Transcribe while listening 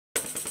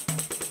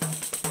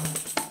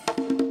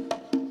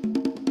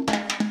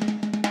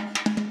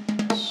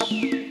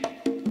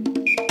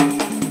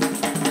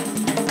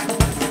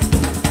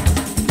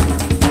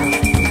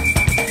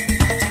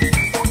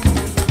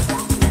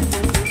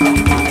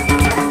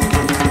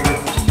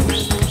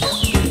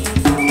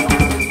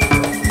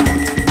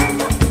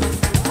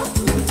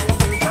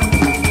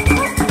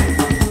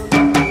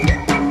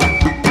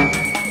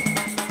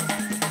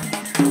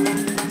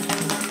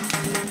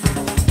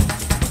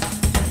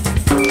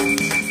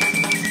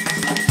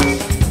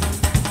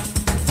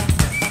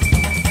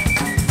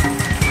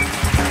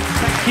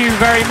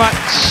very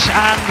much,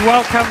 and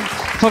welcome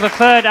for the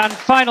third and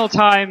final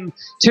time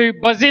to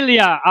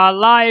Buzzilia, our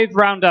live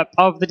roundup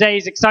of the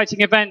day's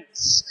exciting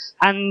events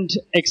and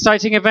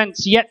exciting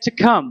events yet to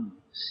come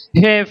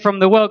here from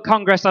the World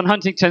Congress on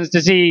Huntington's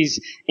disease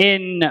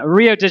in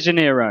Rio de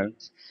Janeiro.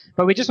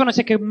 But we just want to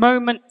take a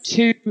moment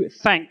to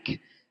thank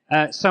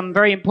some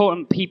very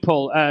important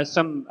people,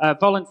 some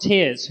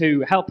volunteers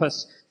who help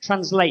us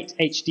translate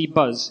HD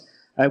Buzz,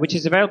 which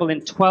is available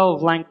in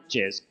 12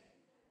 languages.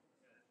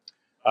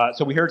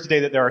 So we heard today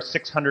that there are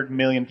 600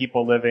 million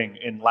people living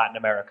in Latin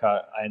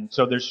America, and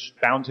so there's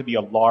bound to be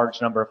a large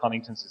number of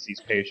Huntington's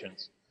disease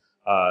patients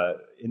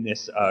in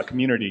this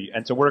community.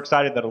 And so we're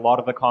excited that a lot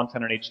of the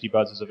content on HD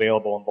Buzz is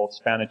available in both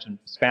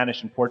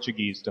Spanish and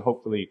Portuguese to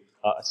hopefully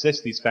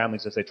assist these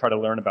families as they try to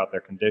learn about their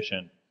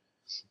condition.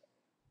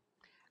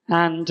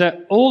 And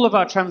all of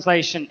our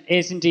translation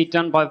is indeed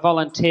done by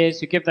volunteers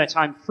who give their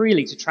time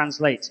freely to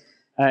translate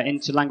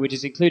into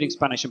languages, including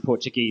Spanish and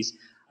Portuguese.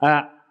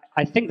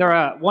 I think there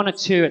are one or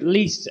two, at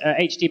least,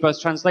 HD Buzz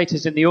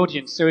translators in the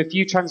audience. So if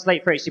you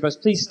translate for HD Buzz,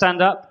 please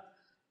stand up.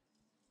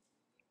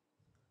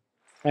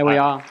 There we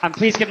are. And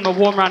please give them a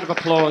warm round of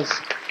applause.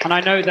 And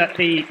I know that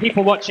the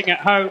people watching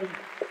at home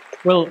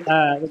will,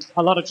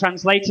 a lot of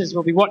translators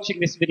will be watching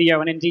this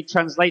video and indeed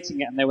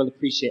translating it, and they will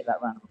appreciate that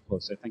round of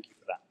applause. So thank you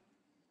for that.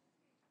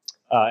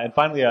 And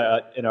finally,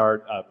 in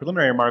our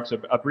preliminary remarks,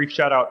 a brief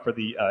shout out for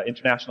the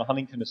International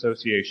Huntington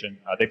Association.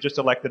 They've just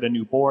elected a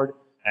new board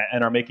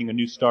and are making a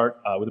new start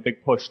with a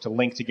big push to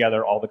link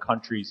together all the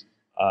countries'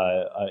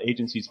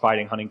 agencies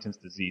fighting Huntington's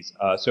disease.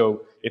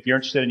 So if you're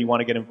interested and you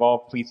want to get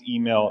involved, please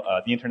email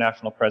the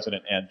International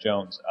President, Ann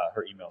Jones.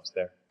 Her email is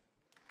there.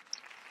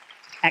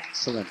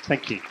 Excellent.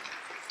 Thank you.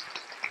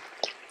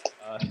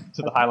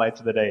 To the highlights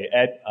of the day.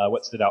 Ed,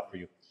 what stood out for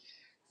you?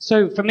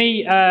 So for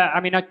me,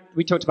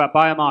 we talked about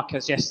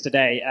biomarkers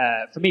yesterday.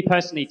 For me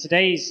personally,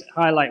 today's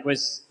highlight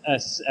was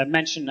a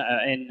mention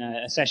in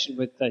a session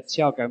with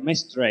Tiago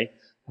Mestre,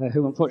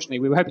 who unfortunately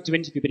we were hoping to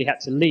interview, but he had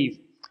to leave.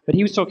 But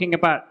he was talking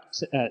about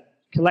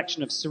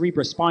collection of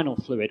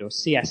cerebrospinal fluid, or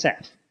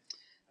CSF.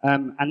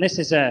 And this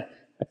is a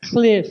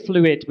clear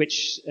fluid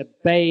which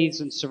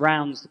bathes and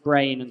surrounds the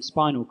brain and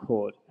spinal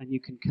cord, and you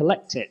can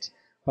collect it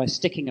by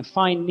sticking a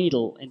fine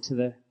needle into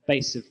the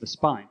base of the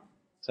spine.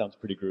 Sounds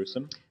pretty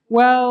gruesome.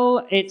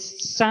 Well, it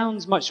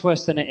sounds much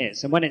worse than it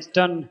is. And when it's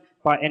done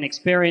by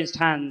inexperienced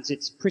hands,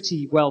 it's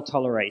pretty well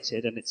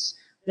tolerated, and it's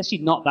actually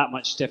not that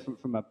much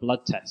different from a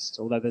blood test,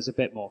 although there's a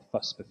bit more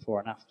fuss before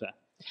and after.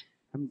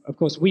 And of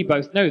course, we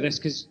both know this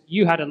because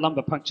you had a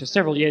lumbar puncture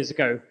several years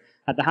ago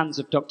at the hands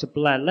of Dr.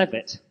 Blair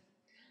Levitt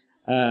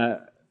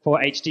for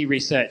HD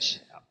research.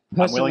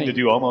 Personally, I'm willing to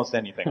do almost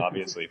anything,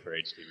 obviously, for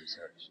HD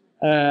research.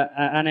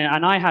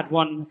 And I had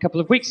one a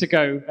couple of weeks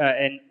ago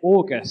in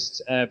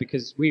August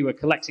because we were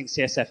collecting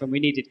CSF and we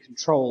needed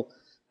control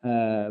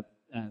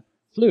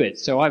fluid.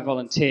 So I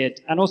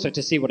volunteered, and also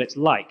to see what it's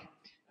like.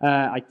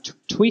 I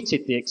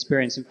tweeted the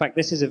experience. In fact,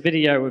 this is a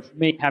video of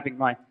me having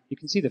you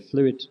can see the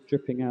fluid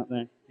dripping out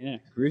there. Yeah,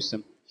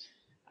 gruesome.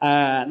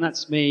 And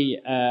that's me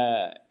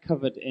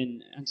covered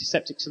in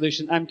antiseptic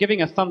solution. I'm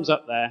giving a thumbs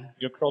up there.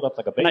 You're curled up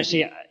like a baby. And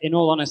actually, in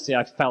all honesty,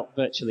 I felt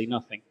virtually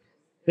nothing.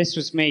 This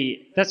was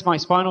me. That's my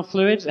spinal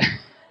fluid.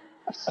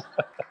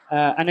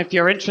 And if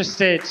you're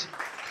interested,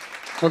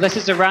 well, this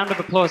is a round of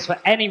applause for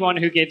anyone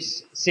who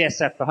gives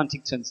CSF for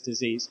Huntington's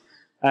disease.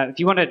 If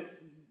you want to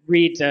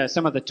read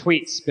some of the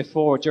tweets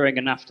before, during,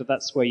 and after,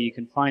 that's where you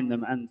can find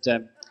them. And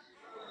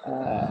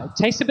it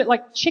tastes a bit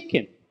like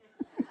chicken.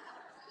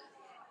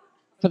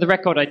 For the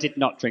record, I did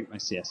not drink my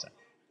CSF.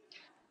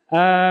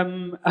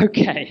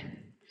 Okay.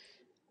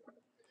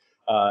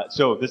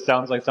 So this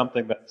sounds like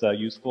something that's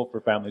useful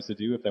for families to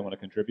do if they want to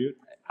contribute?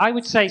 I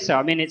would say so.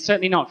 I mean, it's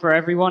certainly not for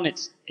everyone.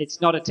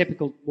 It's not a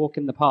typical walk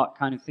in the park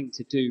kind of thing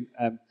to do.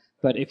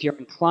 But if you're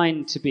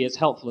inclined to be as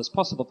helpful as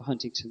possible for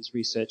Huntington's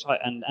research,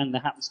 and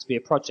there happens to be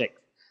a project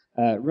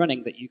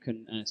running that you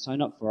can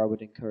sign up for, I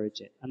would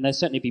encourage it. And there'll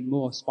certainly be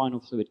more spinal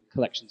fluid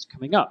collections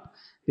coming up,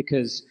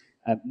 because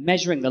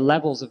measuring the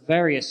levels of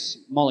various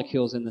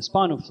molecules in the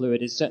spinal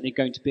fluid is certainly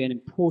going to be an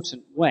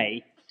important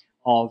way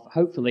of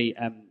hopefully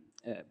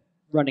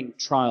running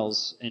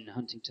trials in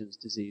Huntington's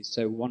disease.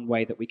 So one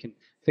way that we can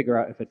figure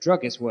out if a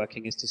drug is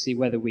working is to see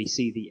whether we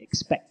see the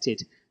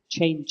expected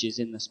changes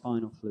in the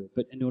spinal fluid.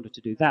 But in order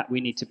to do that,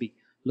 we need to be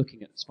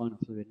looking at the spinal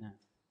fluid now.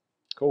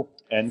 Cool.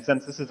 And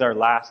since this is our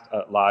last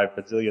live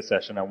Buzzilia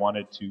session, I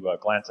wanted to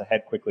glance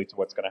ahead quickly to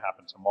what's going to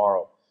happen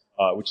tomorrow,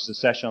 which is a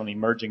session on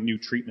emerging new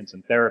treatments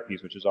and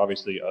therapies, which is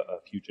obviously a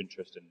huge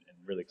interest and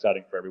really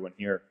exciting for everyone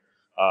here.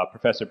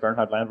 Professor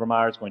Bernhard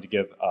Landvermeyer is going to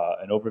give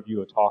an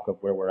overview, a talk of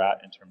where we're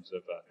at in terms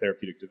of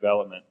therapeutic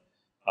development.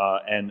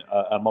 And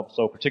I'm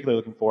also particularly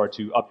looking forward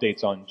to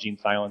updates on gene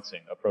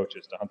silencing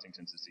approaches to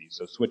Huntington's disease,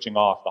 so switching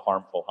off the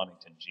harmful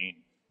Huntington gene.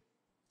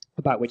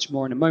 About which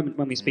more in a moment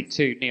when we speak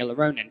to Neil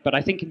Aronin. But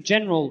I think in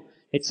general,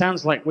 it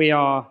sounds like we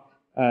are,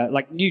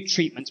 like new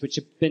treatments which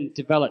have been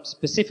developed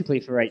specifically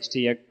for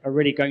HD are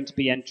really going to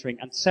be entering,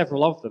 and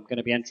several of them going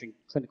to be entering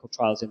clinical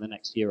trials in the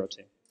next year or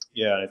two.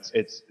 Yeah,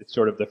 it's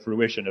sort of the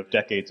fruition of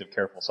decades of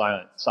careful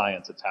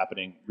science. It's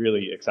happening,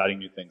 really exciting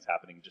new things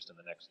happening just in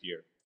the next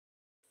year.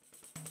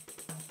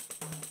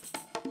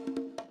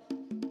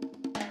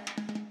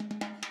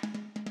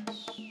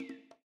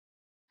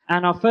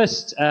 And our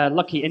first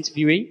lucky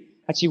interviewee,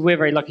 actually we're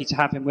very lucky to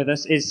have him with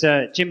us, is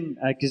Jim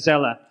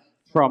Gusella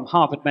from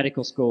Harvard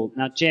Medical School.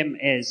 Now Jim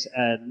is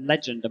a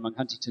legend among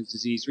Huntington's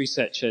disease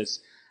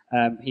researchers.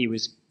 He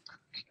was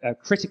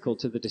critical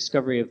to the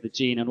discovery of the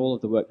gene and all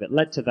of the work that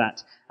led to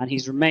that, and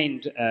he's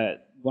remained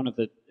one of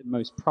the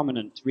most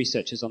prominent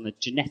researchers on the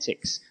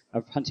genetics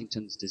of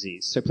Huntington's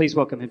disease. So please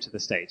welcome him to the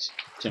stage,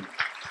 Jim.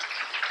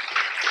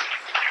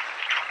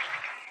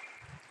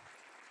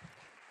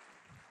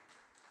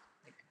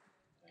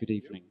 Good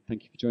evening.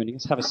 Thank you for joining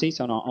us. Have a seat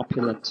on our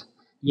opulent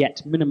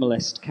yet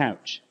minimalist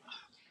couch.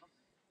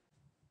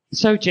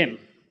 So, Jim,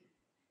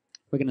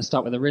 we're going to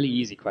start with a really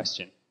easy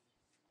question.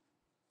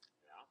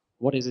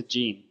 What is a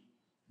gene?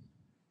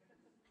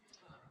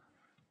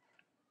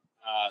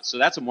 So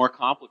that's a more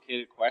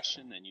complicated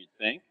question than you'd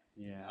think.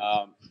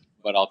 Yeah.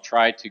 But I'll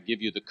try to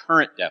give you the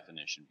current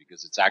definition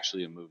because it's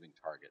actually a moving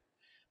target.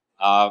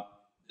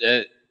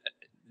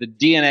 The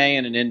DNA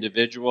in an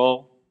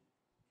individual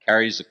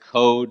carries a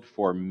code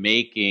for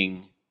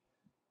making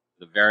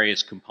the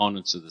various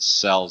components of the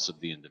cells of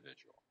the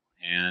individual.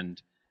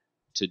 And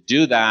to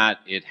do that,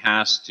 it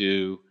has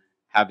to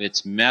have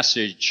its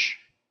message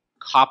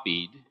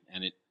copied,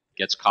 and it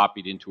gets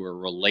copied into a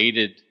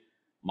related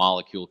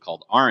molecule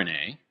called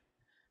RNA.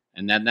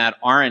 And then that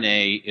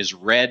RNA is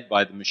read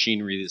by the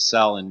machinery of the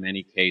cell in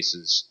many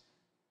cases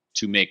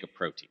to make a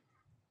protein.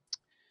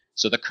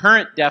 So the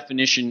current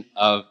definition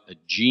of a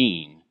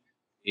gene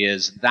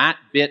is that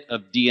bit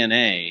of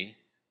DNA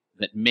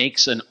that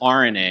makes an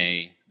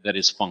RNA that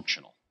is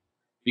functional.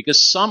 Because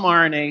some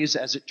RNAs,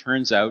 as it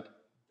turns out,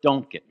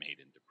 don't get made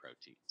into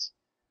proteins.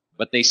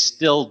 But they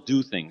still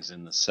do things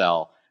in the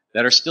cell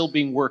that are still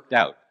being worked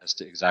out as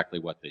to exactly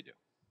what they do.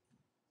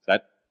 Is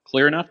that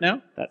clear enough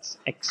now? That's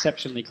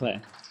exceptionally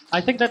clear. I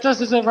think that does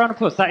deserve a round of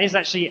applause. That is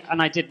actually,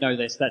 and I did know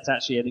this, that's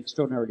actually an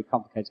extraordinarily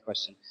complicated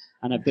question.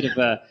 And a bit of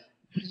a,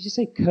 what did you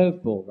say,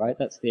 curveball, right?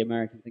 That's the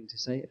American thing to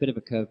say. A bit of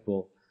a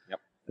curveball. Yep.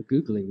 A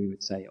googly, we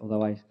would say,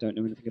 although I don't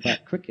know anything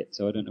about cricket,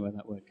 so I don't know where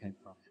that word came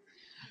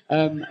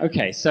from.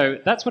 Okay, so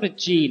that's what a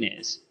gene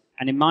is.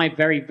 And in my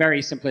very,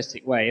 very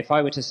simplistic way, if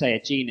I were to say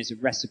a gene is a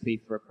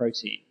recipe for a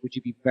protein, would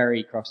you be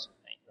very cross with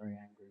me, very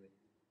angry with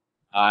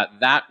me?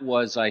 That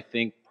was, I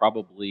think,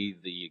 probably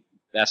the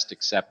best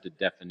accepted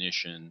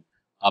definition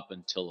up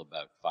until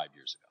about 5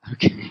 years ago.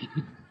 Okay.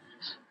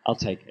 I'll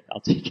take it.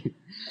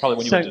 Probably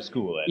when you went to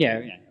school, Ed. Yeah,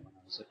 when I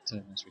was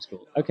at nursery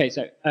school. Okay,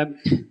 so, and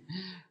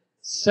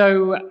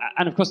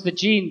of course the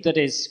gene that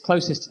is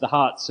closest to the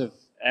hearts of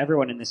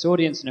everyone in this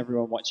audience and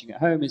everyone watching at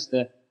home is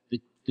the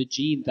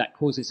gene that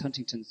causes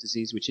Huntington's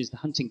disease, which is the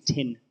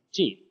Huntington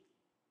gene.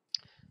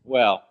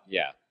 Well,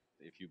 yeah,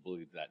 if you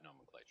believe that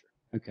nomenclature.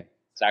 Okay.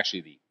 It's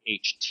actually the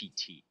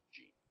HTT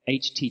gene.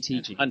 HTT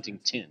and gene.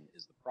 Huntington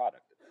is the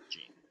product of that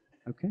gene.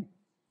 Okay.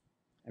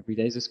 Every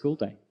day is a school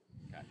day.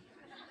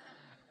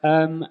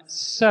 Okay.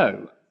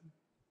 So,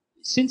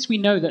 since we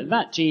know that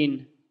that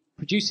gene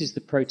produces the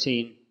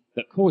protein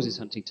that causes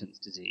Huntington's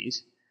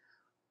disease,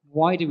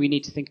 why do we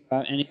need to think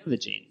about any other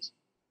genes?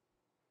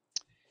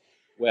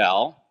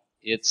 Well,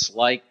 it's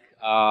like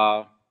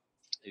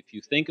if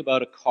you think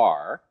about a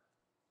car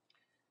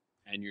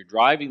and you're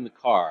driving the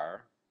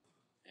car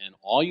and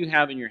all you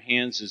have in your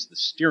hands is the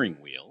steering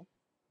wheel.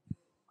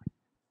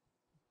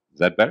 Is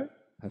that better?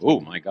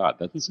 Oh my God,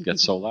 that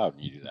gets so loud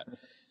when you do that.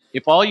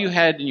 If all you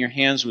had in your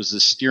hands was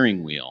the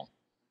steering wheel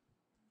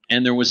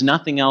and there was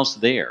nothing else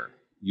there,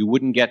 you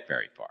wouldn't get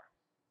very far.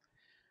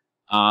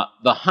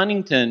 The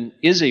Huntington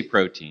is a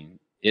protein.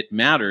 It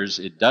matters,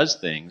 it does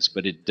things,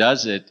 but it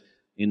does it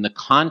in the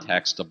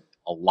context of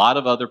a lot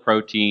of other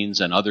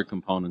proteins and other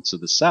components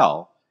of the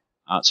cell.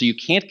 So you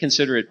can't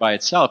consider it by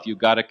itself. You've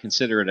got to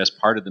consider it as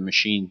part of the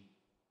machine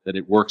that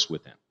it works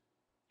within.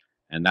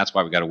 And that's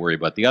why we've got to worry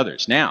about the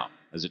others. Now,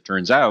 as it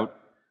turns out,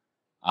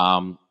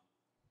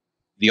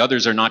 the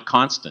others are not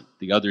constant.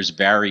 The others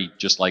vary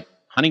just like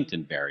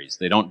Huntington varies.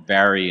 They don't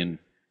vary in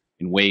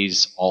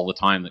ways all the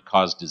time that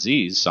cause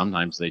disease.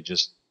 Sometimes they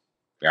just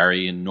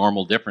vary in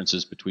normal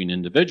differences between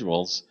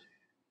individuals.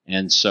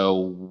 And so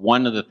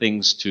one of the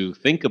things to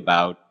think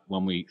about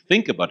when we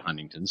think about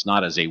Huntington's,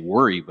 not as a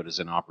worry but as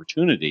an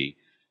opportunity,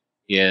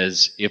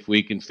 is if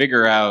we can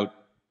figure out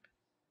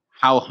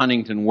how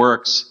Huntington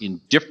works in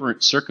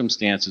different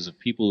circumstances of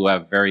people who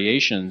have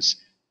variations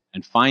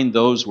and find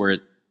those where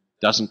it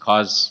doesn't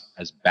cause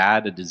as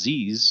bad a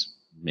disease,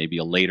 maybe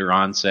a later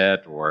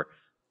onset or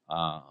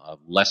a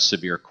less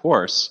severe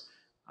course,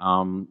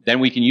 then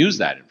we can use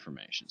that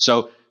information.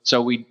 So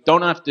we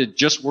don't have to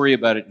just worry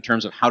about it in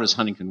terms of how does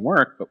Huntington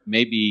work, but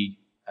maybe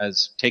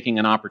as taking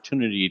an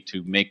opportunity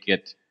to make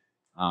it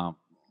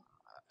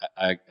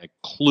a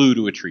clue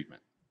to a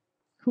treatment.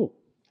 Cool.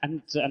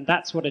 And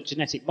that's what a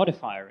genetic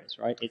modifier is,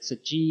 right? It's a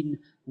gene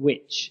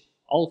which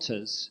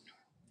alters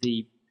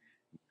the...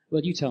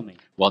 Well, you tell me.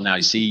 Well, now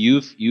you see,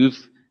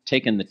 you've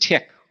taken the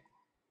tick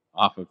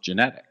off of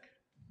genetic.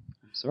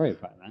 I'm sorry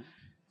about that.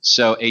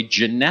 So a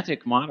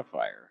genetic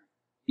modifier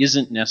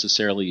isn't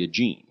necessarily a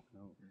gene.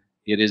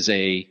 It is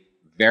a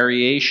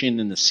variation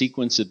in the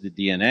sequence of the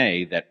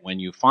DNA that when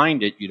you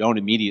find it, you don't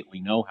immediately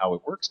know how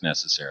it works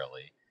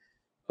necessarily,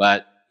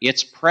 but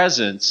its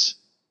presence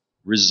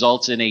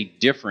results in a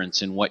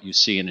difference in what you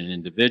see in an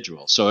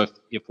individual. So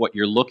if what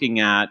you're looking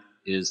at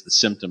is the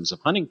symptoms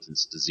of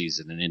Huntington's disease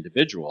in an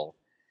individual,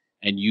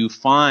 and you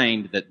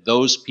find that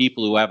those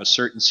people who have a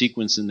certain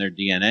sequence in their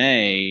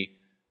DNA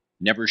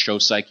never show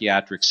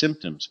psychiatric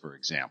symptoms, for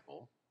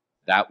example,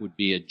 that would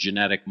be a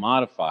genetic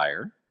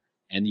modifier.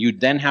 And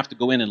you'd then have to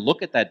go in and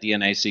look at that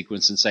DNA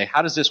sequence and say,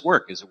 how does this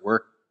work? Does it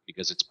work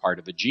because it's part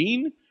of a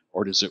gene,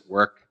 or does it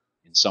work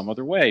in some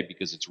other way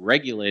because it's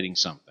regulating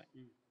something?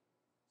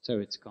 So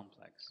it's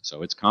complex.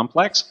 So it's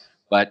complex,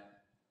 but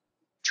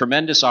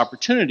tremendous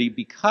opportunity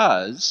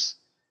because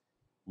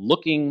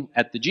looking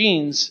at the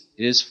genes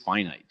is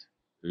finite.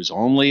 There's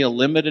only a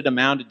limited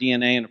amount of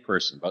DNA in a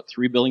person, about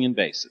 3 billion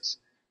bases.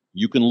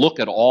 You can look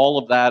at all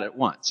of that at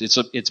once.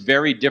 It's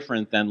very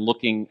different than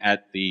looking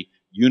at the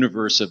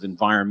universe of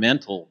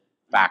environmental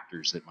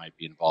factors that might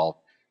be involved,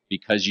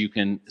 because you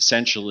can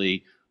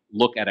essentially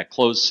look at a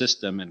closed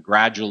system and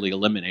gradually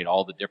eliminate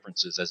all the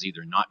differences as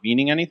either not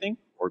meaning anything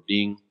or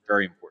being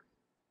very important.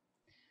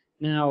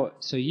 Now,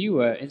 so you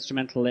were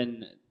instrumental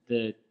in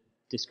the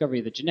discovery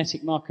of the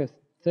genetic marker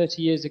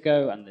 30 years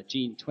ago and the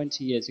gene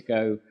 20 years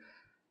ago.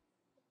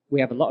 We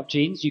have a lot of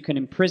genes. You can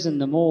imprison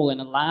them all in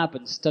a lab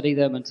and study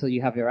them until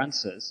you have your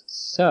answers.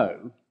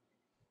 So,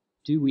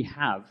 do we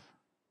have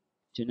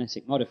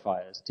genetic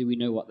modifiers? Do we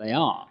know what they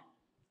are?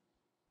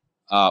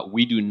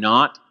 We do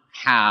not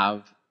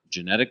have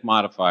genetic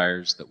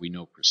modifiers that we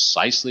know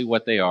precisely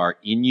what they are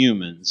in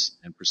humans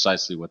and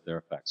precisely what their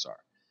effects are.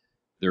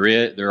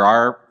 There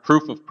are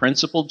proof of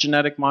principle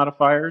genetic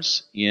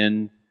modifiers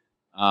in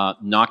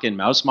knock-in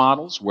mouse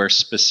models where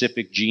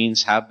specific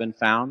genes have been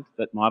found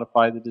that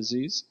modify the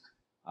disease.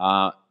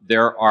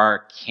 There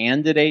are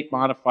candidate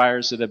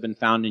modifiers that have been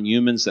found in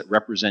humans that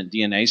represent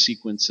DNA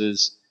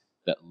sequences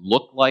that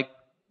look like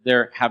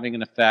they're having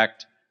an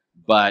effect,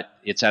 but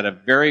it's at a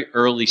very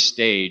early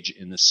stage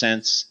in the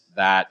sense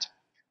that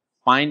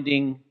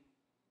finding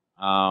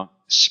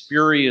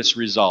spurious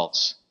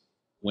results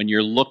when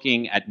you're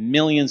looking at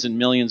millions and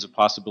millions of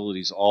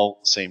possibilities all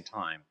at the same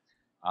time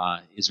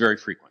is very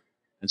frequent.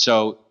 And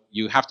so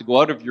you have to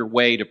go out of your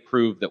way to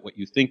prove that what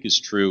you think is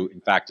true, in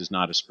fact, is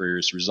not a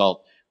spurious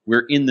result.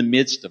 We're in the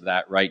midst of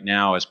that right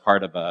now as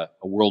part of a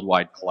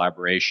worldwide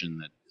collaboration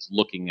that is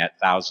looking at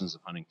thousands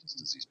of Huntington's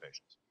disease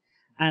patients.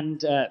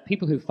 And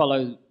people who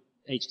follow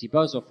HD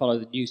Buzz or follow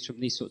the news from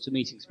these sorts of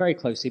meetings very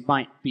closely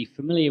might be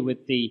familiar with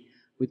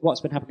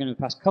what's been happening in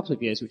the past couple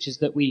of years, which is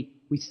that we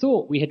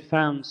thought we had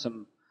found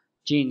some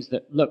genes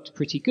that looked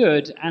pretty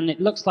good, and it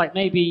looks like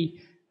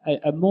maybe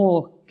a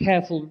more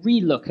careful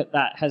relook at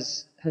that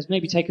has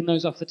maybe taken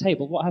those off the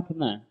table. What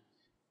happened there?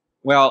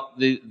 Well,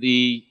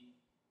 the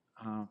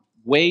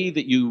way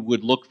that you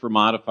would look for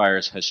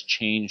modifiers has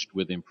changed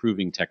with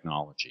improving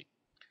technology.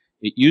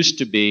 It used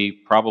to be,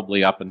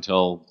 probably up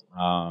until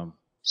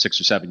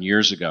 6 or 7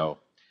 years ago,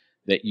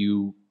 that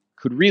you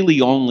could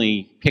really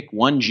only pick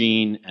one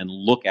gene and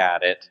look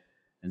at it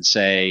and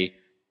say,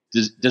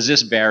 does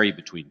this vary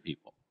between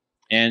people?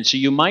 And so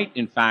you might,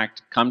 in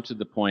fact, come to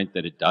the point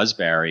that it does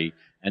vary,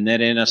 and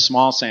that in a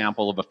small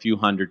sample of a few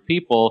hundred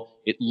people,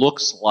 it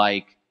looks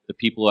like the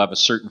people who have a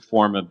certain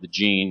form of the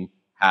gene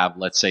have,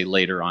 let's say,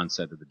 later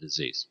onset of the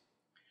disease.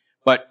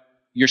 But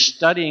you're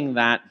studying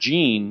that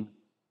gene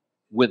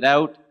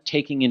without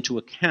taking into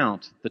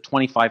account the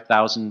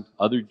 25,000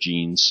 other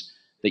genes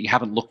that you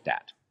haven't looked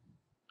at.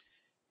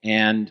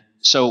 And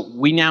so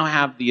we now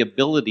have the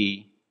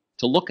ability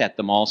to look at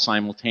them all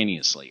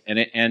simultaneously.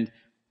 And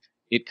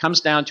it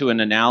comes down to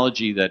an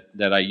analogy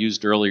that I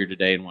used earlier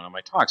today in one of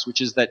my talks, which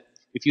is that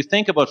if you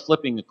think about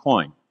flipping a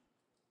coin,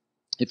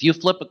 if you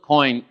flip a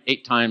coin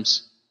 8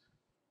 times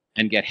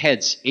and get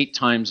heads 8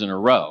 times in a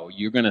row,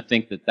 you're going to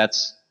think that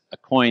that's a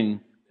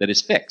coin that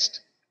is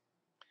fixed.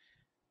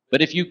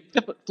 But if you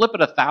flip it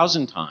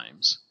 1,000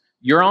 times,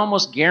 you're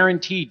almost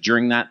guaranteed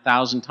during that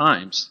 1,000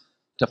 times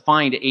to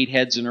find 8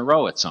 heads in a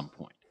row at some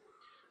point.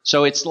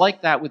 So it's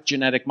like that with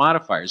genetic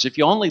modifiers. If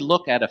you only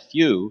look at a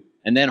few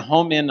and then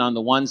home in on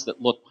the ones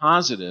that look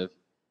positive,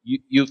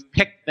 you've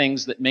picked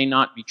things that may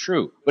not be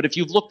true. But if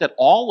you've looked at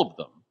all of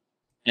them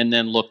and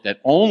then looked at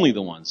only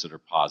the ones that are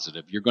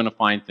positive, you're going to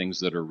find things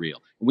that are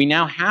real. We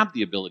now have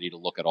the ability to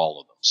look at all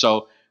of them.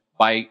 So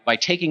by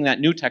taking that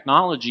new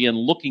technology and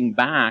looking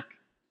back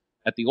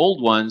at the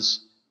old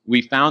ones,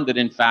 we found that,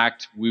 in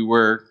fact, we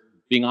were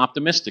being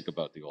optimistic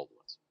about the old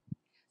ones.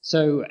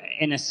 So,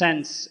 in a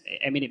sense,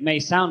 I mean, it may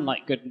sound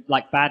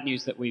like bad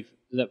news that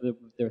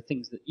there are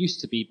things that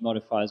used to be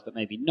modifiers, but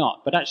maybe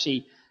not. But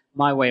actually,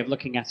 my way of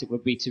looking at it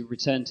would be to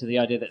return to the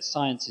idea that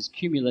science is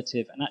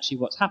cumulative, and actually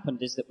what's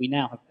happened is that we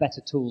now have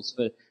better tools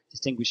for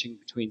distinguishing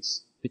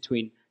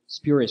between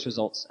spurious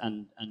results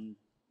and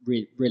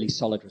really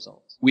solid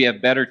results. We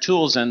have better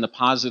tools, and the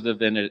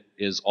positive in it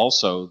is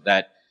also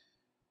that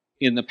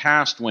in the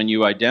past, when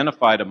you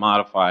identified a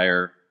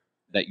modifier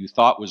that you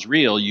thought was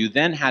real, you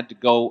then had to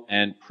go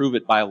and prove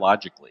it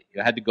biologically.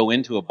 You had to go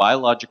into a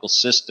biological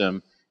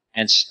system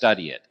and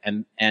study it.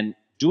 And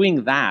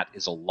doing that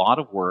is a lot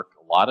of work,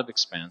 a lot of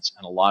expense,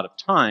 and a lot of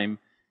time,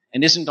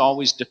 and isn't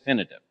always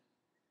definitive.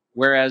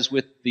 Whereas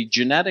with the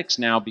genetics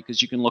now,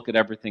 because you can look at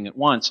everything at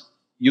once,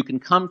 you can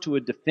come to a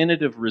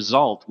definitive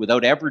result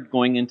without ever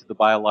going into the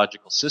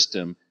biological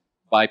system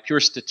by pure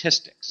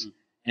statistics.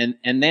 And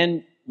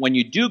then when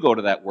you do go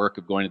to that work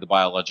of going to the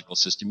biological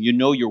system, you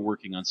know you're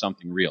working on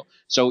something real.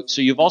 So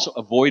you've also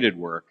avoided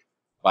work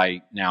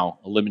by now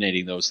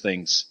eliminating those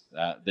things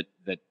that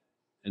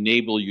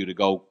enable you to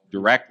go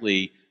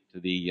directly to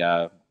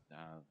the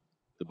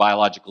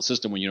biological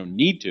system when you don't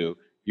need to.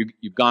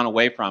 You've gone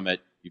away from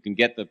it. You can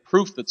get the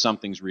proof that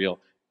something's real,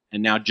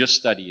 and now just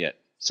study it.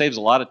 Saves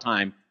a lot of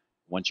time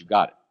once you've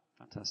got it.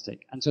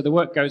 Fantastic. And so the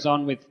work goes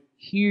on with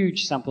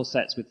huge sample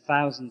sets with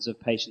thousands of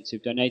patients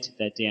who've donated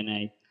their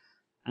DNA,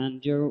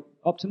 and you're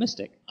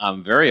optimistic.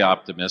 I'm very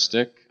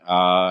optimistic,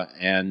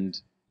 and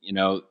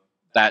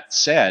that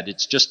said,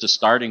 it's just a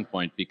starting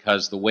point,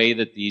 because the way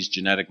that these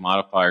genetic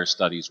modifier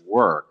studies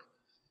work,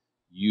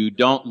 you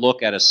don't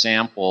look at a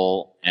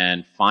sample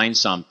and find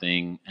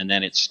something and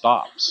then it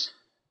stops.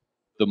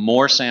 The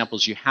more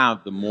samples you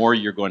have, the more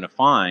you're going to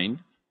find,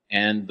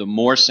 and the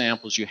more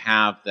samples you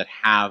have that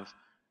have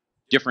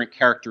different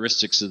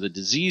characteristics of the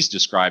disease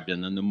described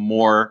in them, the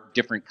more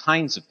different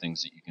kinds of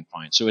things that you can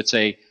find. So it's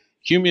a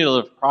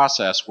cumulative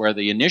process where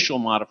the initial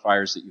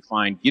modifiers that you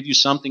find give you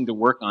something to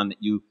work on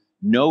that you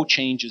know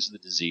changes the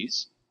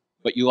disease,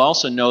 but you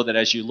also know that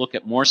as you look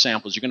at more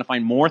samples, you're going to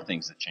find more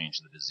things that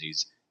change the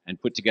disease and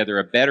put together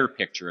a better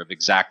picture of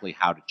exactly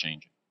how to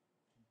change it.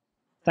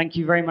 Thank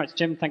you very much,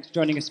 Jim. Thanks for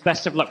joining us.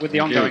 Best of luck with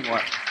the ongoing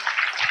work.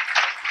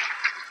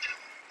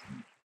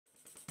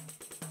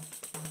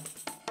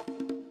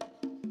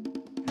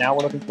 Now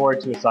we're looking forward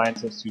to a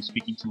scientist who's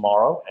speaking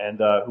tomorrow and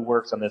who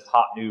works on this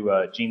hot new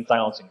gene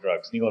silencing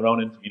drug, Neil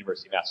Aronin from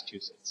University of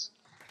Massachusetts.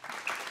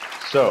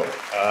 So,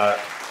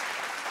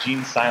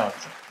 gene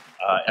silencing.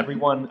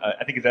 Everyone,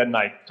 I think as Ed and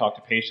I talk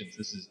to patients,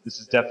 this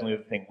is definitely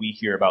the thing we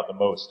hear about the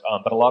most.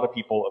 But a lot of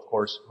people, of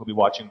course, who'll be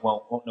watching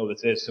won't know what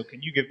this is. So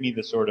can you give me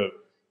the sort of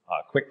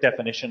quick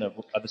definition of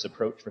this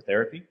approach for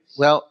therapy?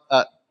 Well,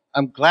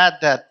 I'm glad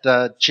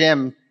that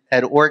Jim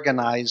had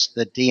organized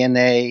the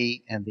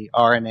DNA and the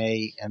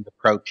RNA and the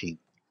protein,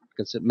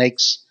 because it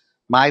makes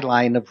my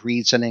line of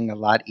reasoning a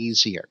lot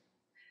easier.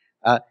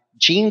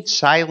 Gene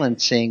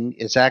silencing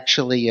is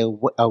actually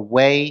a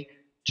way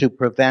to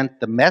prevent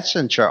the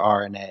messenger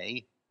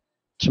RNA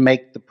to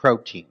make the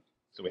protein.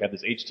 So we have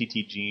this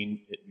HTT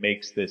gene, it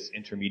makes this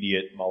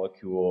intermediate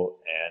molecule,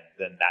 and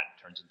then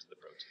that turns into the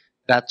protein.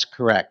 That's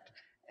correct.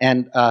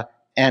 And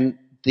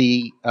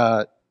the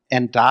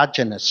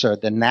endogenous, or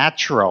the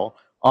natural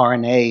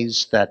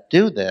RNAs that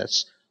do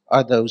this,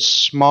 are those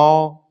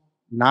small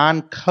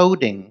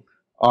non-coding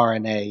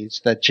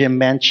RNAs that Jim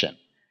mentioned.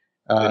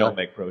 They don't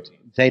make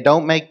proteins. They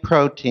don't make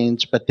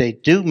proteins, but they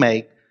do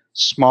make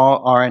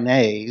small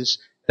RNAs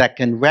that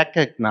can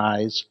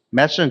recognize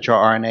messenger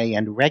RNA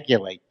and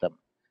regulate them.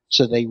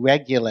 So they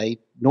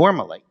regulate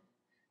normally.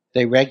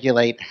 They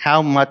regulate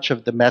how much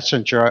of the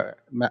messenger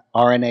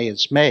RNA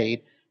is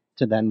made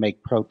to then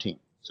make protein.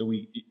 So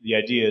the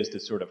idea is to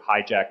sort of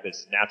hijack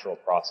this natural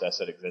process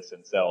that exists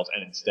in cells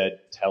and instead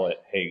tell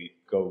it, hey,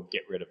 go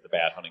get rid of the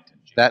bad Huntington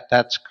gene.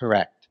 That's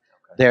correct.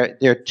 Okay.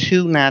 There are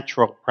two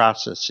natural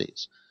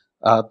processes.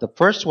 The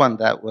first one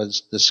that was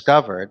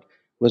discovered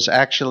was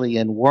actually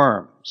in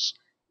worms.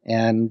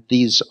 And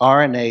these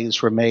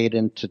RNAs were made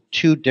into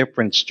two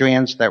different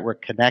strands that were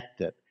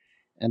connected.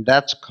 And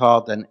that's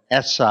called an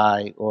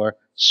SI, or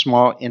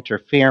small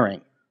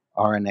interfering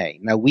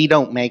RNA. Now, we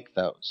don't make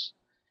those.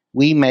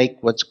 We make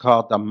what's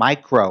called the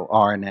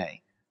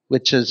microRNA,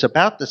 which is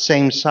about the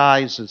same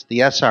size as the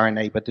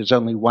sRNA, but there's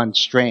only one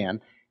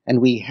strand. And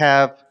we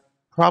have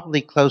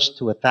probably close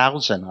to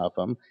 1,000 of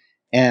them.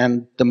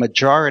 And the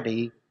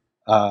majority,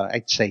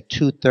 I'd say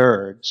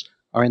 2/3,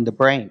 are in the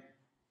brain.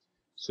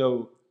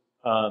 So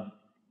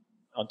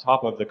on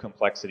top of the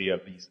complexity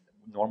of these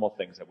normal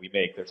things that we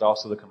make, there's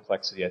also the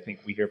complexity, I think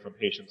we hear from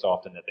patients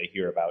often, that they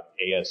hear about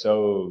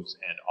ASOs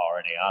and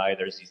RNAi.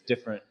 There's these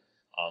different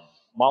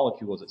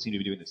molecules that seem to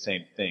be doing the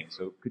same thing.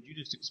 So could you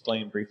just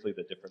explain briefly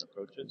the different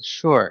approaches?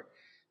 Sure.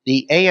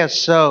 The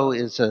ASO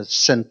is a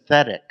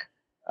synthetic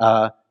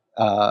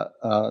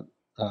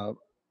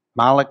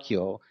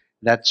molecule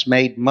that's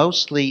made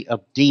mostly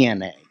of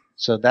DNA.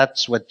 So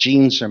that's what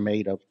genes are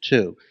made of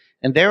too.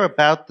 And they're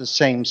about the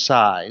same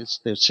size.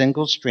 They're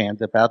single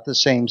strand, about the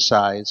same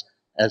size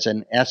as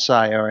an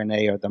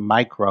siRNA or the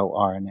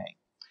microRNA.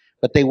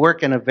 But they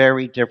work in a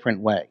very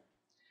different way.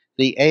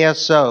 The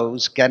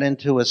ASOs get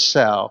into a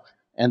cell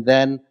and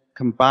then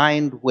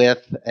combined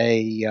with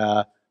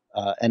an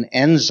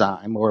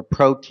enzyme or a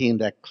protein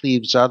that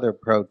cleaves other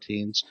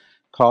proteins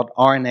called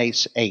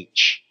RNase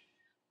H.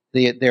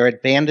 There are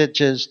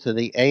advantages to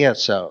the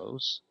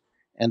ASOs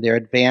and there are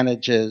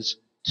advantages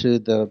to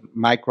the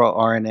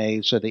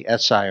microRNAs or the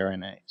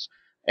siRNAs.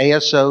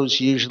 ASOs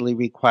usually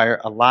require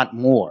a lot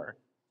more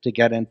to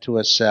get into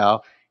a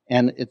cell,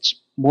 and it's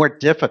more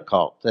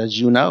difficult, as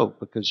you know,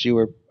 because you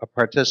were a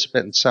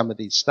participant in some of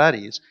these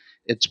studies.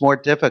 It's more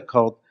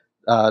difficult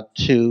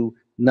to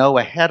know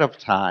ahead of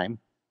time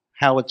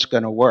how it's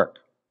going to work.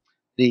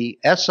 The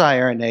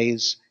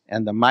siRNAs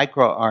and the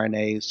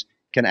microRNAs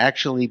can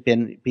actually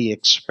be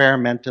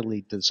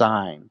experimentally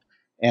designed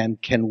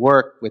and can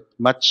work with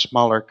much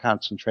smaller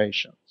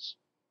concentrations.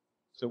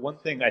 So one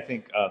thing I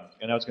think,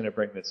 and I was going to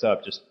bring this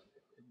up, just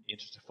in the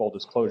interest of full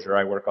disclosure,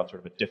 I work on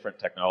sort of a different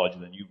technology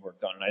than you've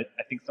worked on. And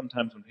I think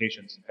sometimes when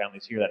patients and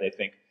families hear that, they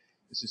think,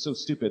 this is so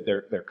stupid,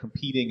 they're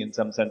competing in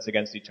some sense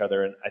against each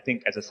other. And I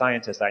think as a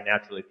scientist, I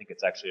naturally think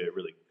it's actually a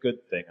really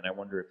good thing. And I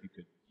wonder if you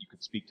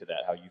could speak to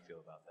that, how you feel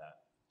about that.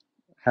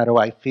 How do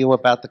I feel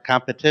about the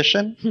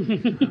competition?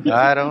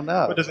 I don't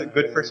know. But is it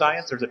good for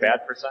science or is it bad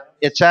for science?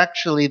 It's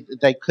actually,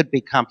 they could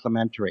be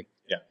complementary.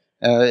 Yeah.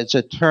 As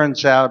it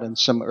turns out in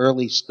some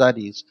early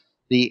studies,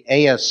 the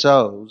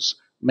ASOs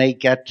may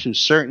get to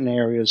certain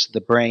areas of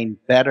the brain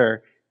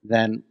better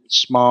than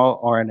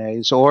small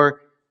RNAs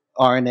or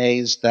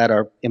RNAs that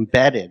are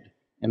embedded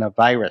in a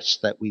virus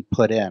that we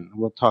put in.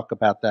 We'll talk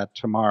about that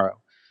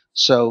tomorrow.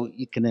 So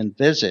you can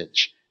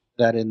envisage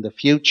that in the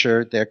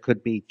future there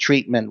could be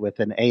treatment with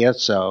an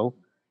ASO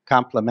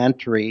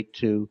complementary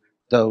to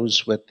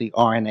those with the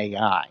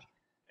RNAi.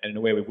 And in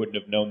a way, we wouldn't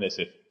have known this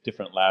if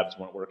different labs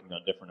weren't working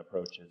on different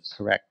approaches.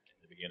 Correct.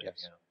 In the beginning.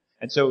 Yes. Yeah.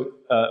 And so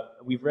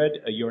we've read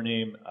your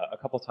name a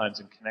couple times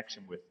in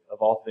connection with, of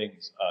all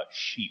things,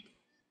 sheep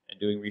and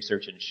doing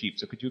research in sheep.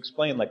 So could you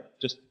explain, like,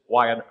 just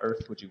why on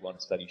earth would you want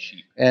to study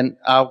sheep? And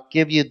I'll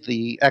give you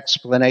the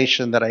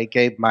explanation that I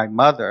gave my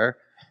mother,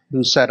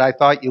 who said, I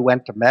thought you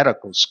went to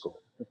medical school,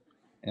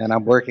 and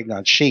I'm working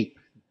on sheep.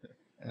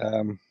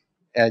 And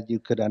you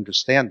could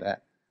understand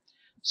that.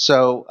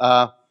 So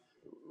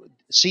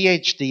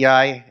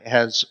CHDI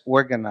has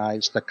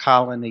organized a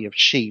colony of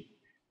sheep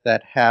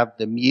that have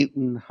the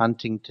mutant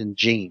Huntington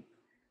gene.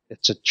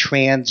 It's a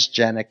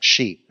transgenic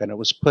sheep, and it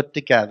was put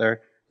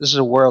together. This is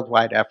a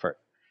worldwide effort.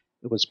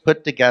 It was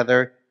put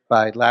together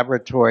by a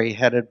laboratory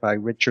headed by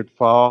Richard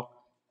Fall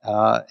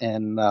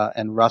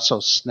and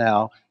Russell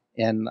Snell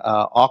in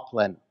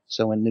Auckland,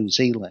 so in New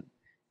Zealand.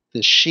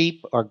 The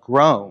sheep are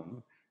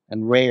grown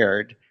and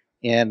reared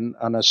in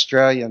an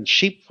Australian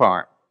sheep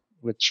farm,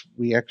 which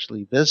we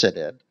actually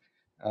visited.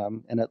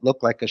 And it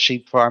looked like a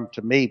sheep farm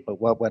to me, but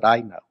what would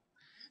I know?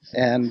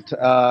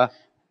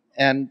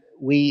 And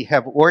we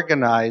have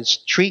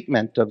organized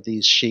treatment of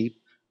these sheep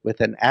with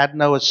an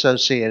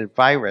adeno-associated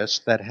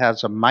virus that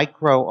has a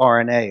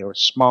microRNA or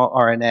small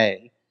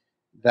RNA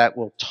that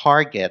will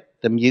target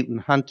the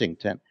mutant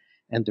Huntington.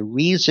 And the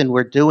reason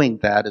we're doing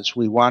that is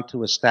we want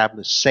to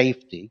establish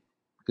safety,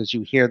 because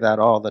you hear that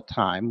all the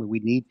time. We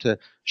need to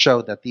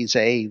show that these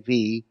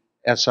AAV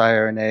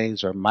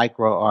siRNAs or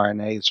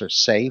microRNAs are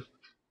safe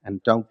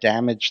and don't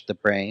damage the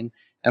brain,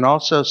 and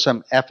also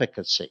some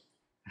efficacy,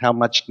 how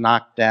much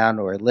knockdown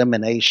or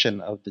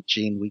elimination of the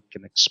gene we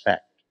can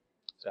expect.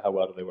 So how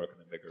well do they work in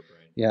the bigger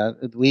brain? Yeah,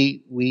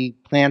 we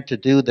plan to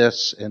do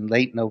this in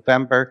late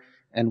November,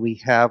 and we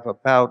have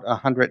about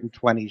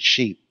 120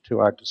 sheep to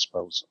our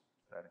disposal.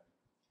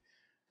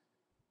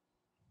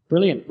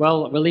 Brilliant.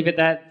 Well, we'll leave it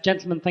there.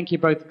 Gentlemen, thank you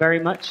both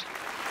very much.